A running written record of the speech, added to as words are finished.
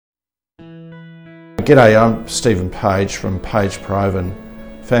G'day, I'm Stephen Page from Page Provan,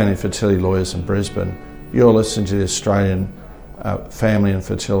 Family and Fertility Lawyers in Brisbane. You're listening to the Australian Family and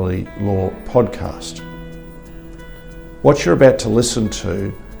Fertility Law podcast. What you're about to listen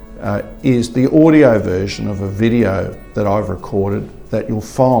to is the audio version of a video that I've recorded that you'll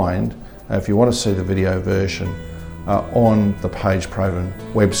find, if you want to see the video version, on the Page Provan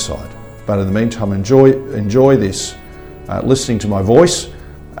website. But in the meantime, enjoy this, listening to my voice.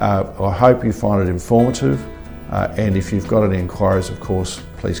 I hope you find it informative, and if you've got any inquiries, of course,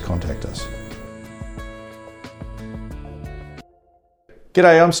 please contact us.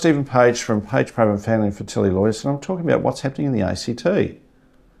 G'day, I'm Stephen Page from Page Provan Family and Fertility Lawyers, and I'm talking about what's happening in the ACT.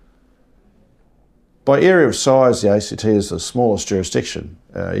 By area of size, the ACT is the smallest jurisdiction.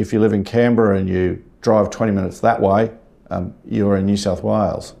 If you live in Canberra and you drive 20 minutes that way, you're in New South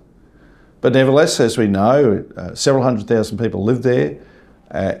Wales. But nevertheless, as we know, several 100,000 people live there.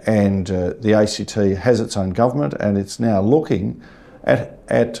 And the ACT has its own government, and it's now looking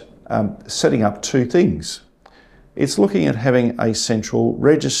at setting up two things. It's looking at having a central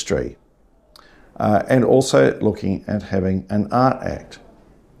registry and also looking at having an Art Act.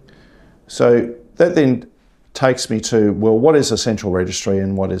 So that then takes me to, well, what is a central registry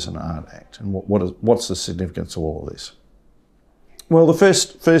and what is an Art Act, and what's the significance of all of this? Well, the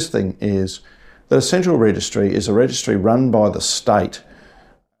first thing is that a central registry is a registry run by the state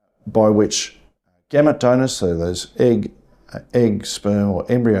by which gamete donors, so those egg, sperm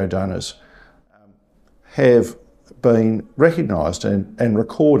or embryo donors, have been recognised and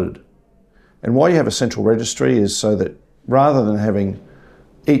recorded. And why you have a central registry is so that rather than having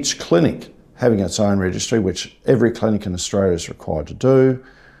each clinic having its own registry, which every clinic in Australia is required to do,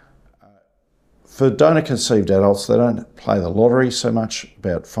 for donor-conceived adults, they don't play the lottery so much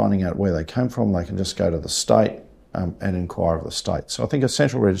about finding out where they came from. They can just go to the state and inquire of the state. So I think a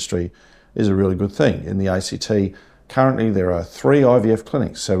central registry is a really good thing. In the ACT, currently there are 3 IVF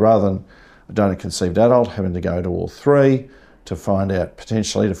clinics. So rather than a donor-conceived adult having to go to all 3 to find out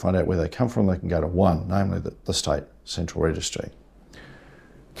where they come from, they can go to one, namely the state central registry.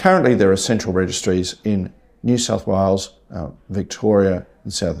 Currently there are central registries in New South Wales, Victoria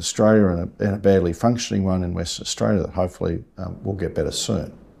and South Australia, and a badly functioning one in Western Australia that hopefully will get better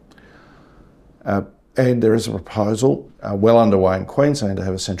soon. And there is a proposal well underway in Queensland to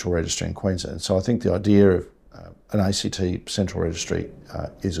have a central registry in Queensland. So I think the idea of an ACT central registry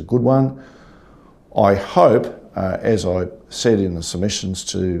is a good one. I hope, as I said in the submissions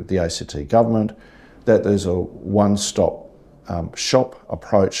to the ACT government, that there's a one-stop shop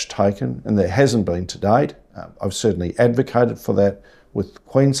approach taken, and there hasn't been to date. I've certainly advocated for that with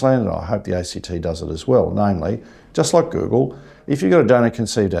Queensland, and I hope the ACT does it as well. Namely, just like Google, if you've got a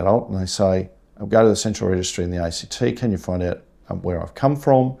donor-conceived adult and they say, I'll go to the central registry in the ACT, can you find out where I've come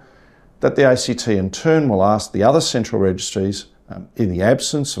from? That the ACT in turn will ask the other central registries, in the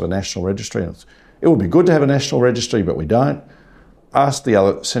absence of a national registry, and it would be good to have a national registry, but we don't, ask the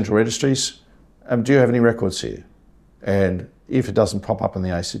other central registries, do you have any records here? And if it doesn't pop up in the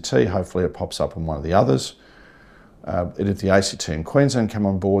ACT, hopefully it pops up in one of the others. And if the ACT and Queensland come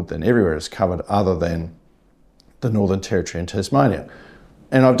on board, then everywhere is covered other than the Northern Territory and Tasmania.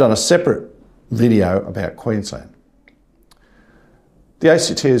 And I've done a separate video about Queensland. The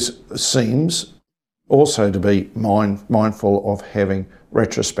ACT seems also to be mindful of having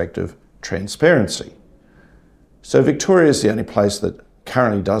retrospective transparency. So Victoria is the only place that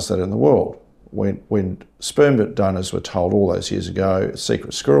currently does that in the world. When sperm donors were told all those years ago,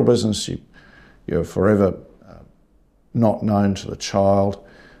 secret squirrel business, you're forever not known to the child,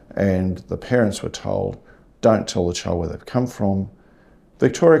 and the parents were told, don't tell the child where they've come from,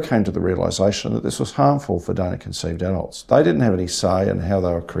 Victoria came to the realisation that this was harmful for donor-conceived adults. They didn't have any say in how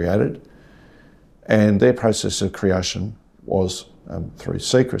they were created, and their process of creation was through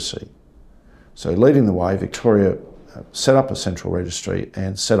secrecy. So leading the way, Victoria set up a central registry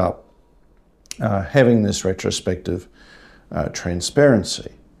and set up having this retrospective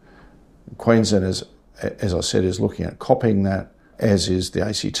transparency. Queensland, as I said, is looking at copying that, as is the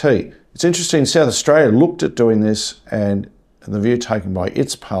ACT. It's interesting, South Australia looked at doing this, and the view taken by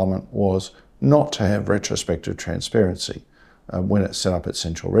its parliament was not to have retrospective transparency when it set up its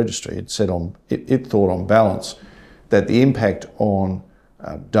central registry. It thought on balance that the impact on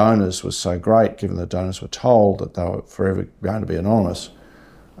donors was so great, given that donors were told that they were forever going to be anonymous,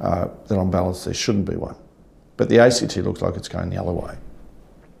 that on balance there shouldn't be one. But the ACT looks like it's going the other way.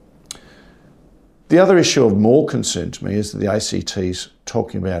 The other issue of more concern to me is that the ACT's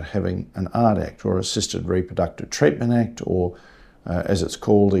talking about having an Art Act, or Assisted Reproductive Treatment Act, or as it's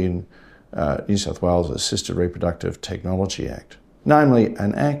called in New South Wales, Assisted Reproductive Technology Act. Namely,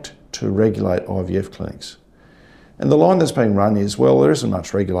 an act to regulate IVF clinics. And the line that's being run is, well, there isn't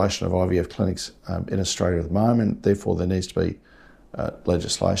much regulation of IVF clinics in Australia at the moment, therefore there needs to be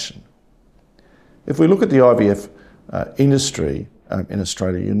legislation. If we look at the IVF industry in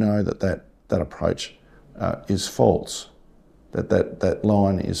Australia, you know that approach is false, that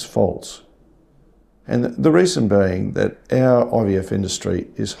line is false. And the reason being that our IVF industry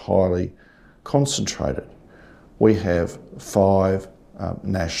is highly concentrated. We have 5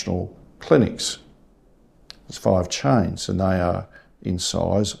 national clinics. There's 5 chains, and they are in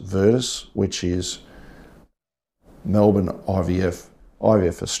size. Virtus, which is Melbourne IVF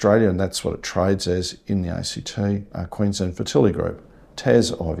Australia, and that's what it trades as in the ACT, Queensland Fertility Group,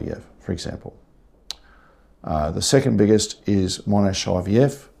 Tas IVF, for example. The second biggest is Monash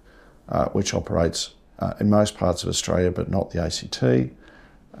IVF, which operates in most parts of Australia, but not the ACT.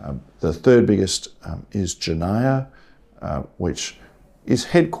 The third biggest is Genea, which is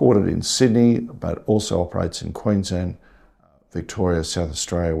headquartered in Sydney, but also operates in Queensland, Victoria, South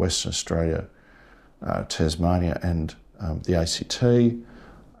Australia, Western Australia, Tasmania and the ACT.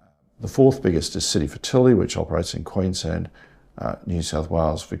 The fourth biggest is City Fertility, which operates in Queensland, New South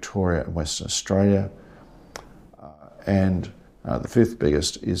Wales, Victoria and Western Australia. And the fifth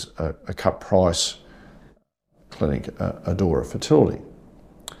biggest is a cut price clinic, Adora Fertility,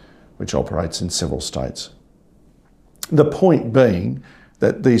 which operates in several states. The point being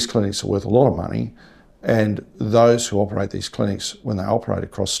that these clinics are worth a lot of money, and those who operate these clinics, when they operate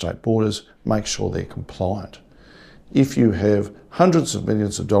across state borders, make sure they're compliant. If you have hundreds of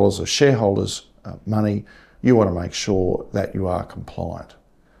millions of dollars of shareholders' money, you want to make sure that you are compliant.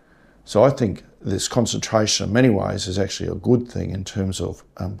 So I think this concentration in many ways is actually a good thing in terms of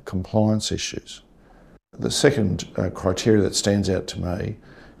compliance issues. The second criteria that stands out to me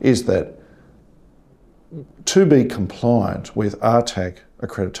is that to be compliant with RTAC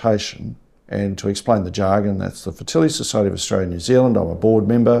accreditation, and to explain the jargon, that's the Fertility Society of Australia and New Zealand. I'm a board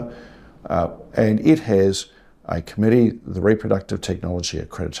member, and it has a committee, the Reproductive Technology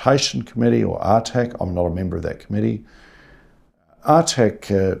Accreditation Committee, or RTAC. I'm not a member of that committee.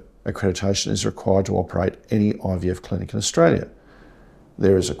 RTAC accreditation is required to operate any IVF clinic in Australia.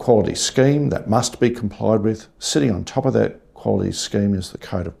 There is a quality scheme that must be complied with. Sitting on top of that quality scheme is the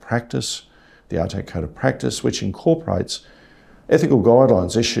Code of Practice, the RTAC Code of Practice, which incorporates ethical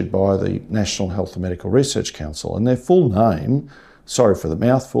guidelines issued by the National Health and Medical Research Council. And their full name, sorry for the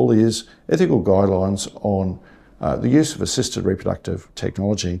mouthful, is Ethical Guidelines on the Use of Assisted Reproductive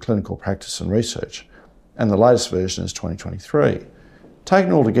Technology in Clinical Practice and Research. And the latest version is 2023.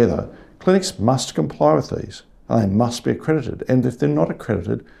 Taken all together, clinics must comply with these, and they must be accredited. And if they're not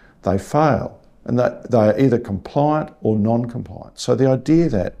accredited, they fail. And they are either compliant or non-compliant. So the idea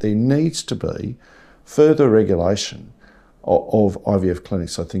that there needs to be further regulation of IVF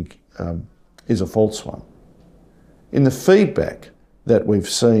clinics, I think, is a false one. In the feedback that we've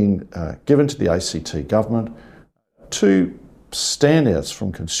seen given to the ACT government, 2 standouts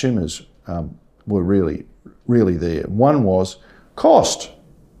from consumers were really there. One was cost.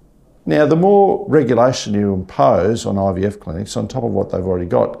 Now, the more regulation you impose on IVF clinics on top of what they've already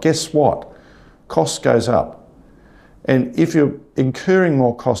got, guess what? Cost goes up. And if you're incurring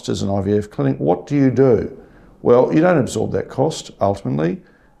more cost as an IVF clinic, what do? Well, you don't absorb that cost, ultimately.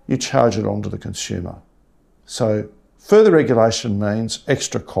 You charge it on to the consumer. So further regulation means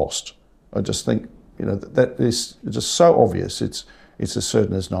extra cost. I just think, that is just so obvious. It's as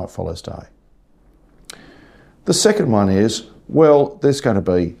certain as night follows day. The second one is, well, there's going to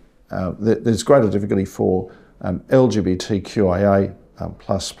be, there's greater difficulty for LGBTQIA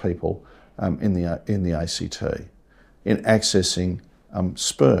plus people in the ACT in accessing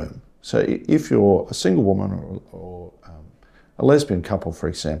sperm. So if you're a single woman or a lesbian couple, for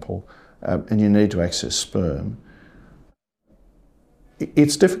example, and you need to access sperm,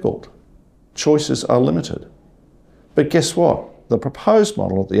 it's difficult. Choices are limited. But guess what? The proposed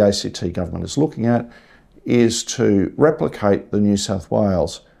model that the ACT government is looking at is to replicate the New South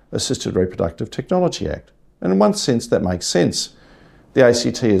Wales Assisted Reproductive Technology Act. And in one sense, that makes sense. The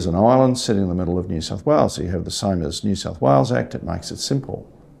ACT is an island sitting in the middle of New South Wales. So you have the same as New South Wales Act. It makes it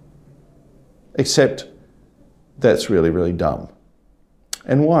simple. Except that's really dumb.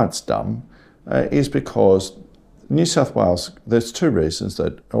 And why it's dumb is because New South Wales, there's 3 reasons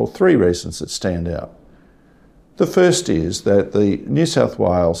that stand out. The first is that the New South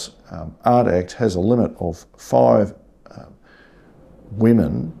Wales Art Act has a limit of 5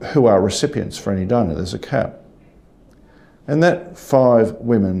 women who are recipients for any donor. There's a cap. And that 5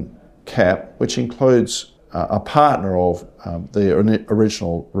 women cap, which includes a partner of the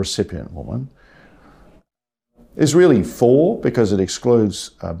original recipient woman, is really 4 because it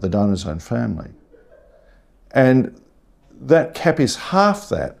excludes the donor's own family. And that cap is half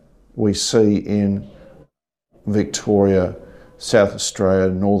that we see in Victoria, South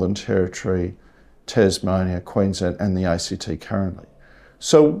Australia, Northern Territory, Tasmania, Queensland and the ACT currently.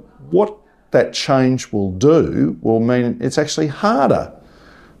 So what that change will do will mean it's actually harder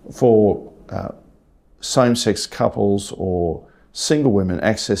for same-sex couples or single women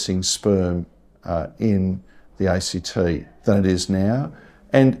accessing sperm in the ACT than it is now.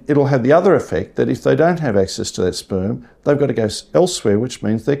 And it'll have the other effect that if they don't have access to that sperm, they've got to go elsewhere, which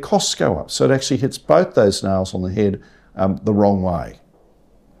means their costs go up. So it actually hits both those nails on the head the wrong way.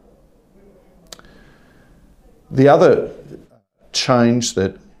 The other change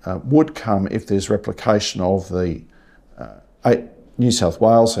that would come if there's replication of the New South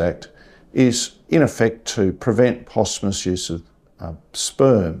Wales Act is in effect to prevent posthumous use of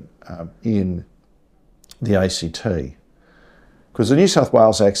sperm in the ACT. Because the New South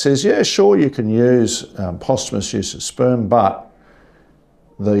Wales Act says, yeah, sure, you can use posthumous use of sperm, but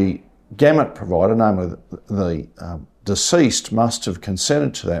the gamete provider, namely the deceased, must have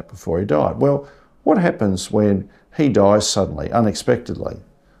consented to that before he died. Well, what happens when he dies suddenly, unexpectedly,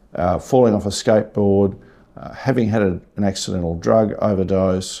 falling off a skateboard, having had an accidental drug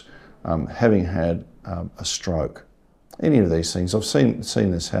overdose, having had a stroke? Any of these things, I've seen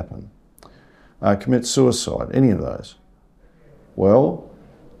this happen. Commit suicide, any of those. Well,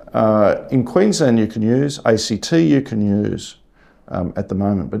 in Queensland you can use, ACT you can use at the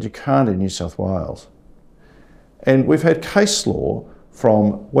moment, but you can't in New South Wales. And we've had case law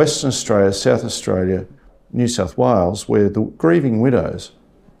from Western Australia, South Australia, New South Wales, where the grieving widows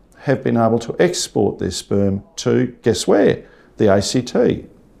have been able to export their sperm to, guess where? The ACT.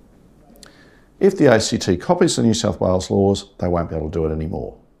 If the ACT copies the New South Wales laws, they won't be able to do it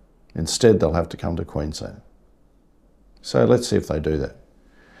anymore. Instead, they'll have to come to Queensland. So let's see if they do that.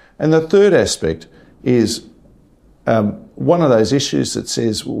 And the third aspect is one of those issues that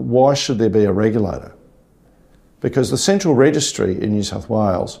says, why should there be a regulator? Because the Central Registry in New South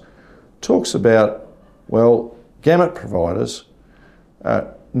Wales talks about, well, gamete providers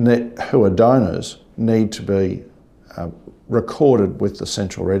who are donors need to be recorded with the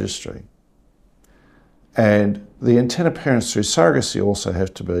Central Registry. And the intended parents through surrogacy also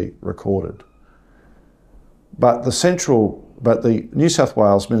have to be recorded. But the New South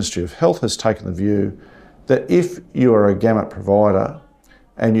Wales Ministry of Health has taken the view that if you are a gamete provider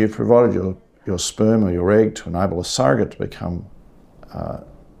and you've provided your sperm or your egg to enable a surrogate to become a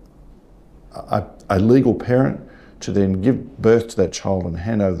legal parent, to then give birth to that child and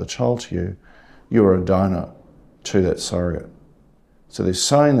hand over the child to you, you are a donor to that surrogate. So they're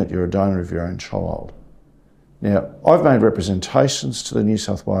saying that you're a donor of your own child. Now, I've made representations to the New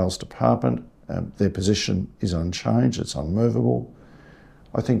South Wales Department. Their position is unchanged, it's unmovable.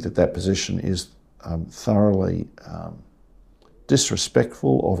 I think that position is thoroughly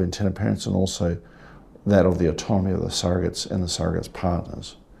disrespectful of intended parents and also that of the autonomy of the surrogates and the surrogates'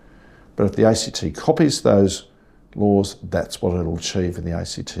 partners. But if the ACT copies those laws, that's what it'll achieve in the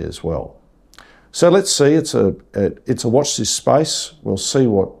ACT as well. So let's see, it's a watch this space. We'll see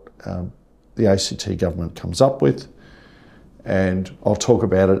what the ACT government comes up with, and I'll talk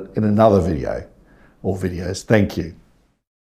about it in another video or videos. Thank you.